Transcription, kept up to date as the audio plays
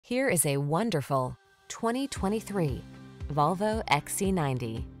Here is a wonderful 2023 Volvo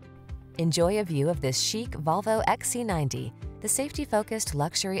XC90. Enjoy a view of this chic Volvo XC90, the safety-focused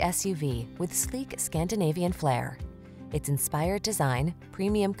luxury SUV with sleek Scandinavian flair. Its inspired design,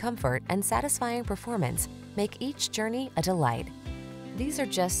 premium comfort, and satisfying performance make each journey a delight. These are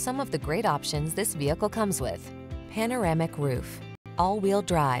just some of the great options this vehicle comes with: panoramic roof, all-wheel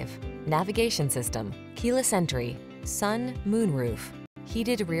drive, navigation system, keyless entry, sun, moon roof,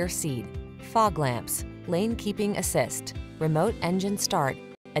 heated rear seat, fog lamps, lane keeping assist, remote engine start,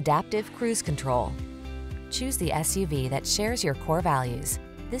 adaptive cruise control. Choose the SUV that shares your core values.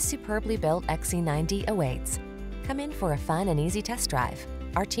 This superbly built XC90 awaits. Come in for a fun and easy test drive.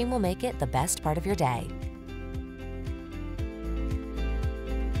 Our team will make it the best part of your day.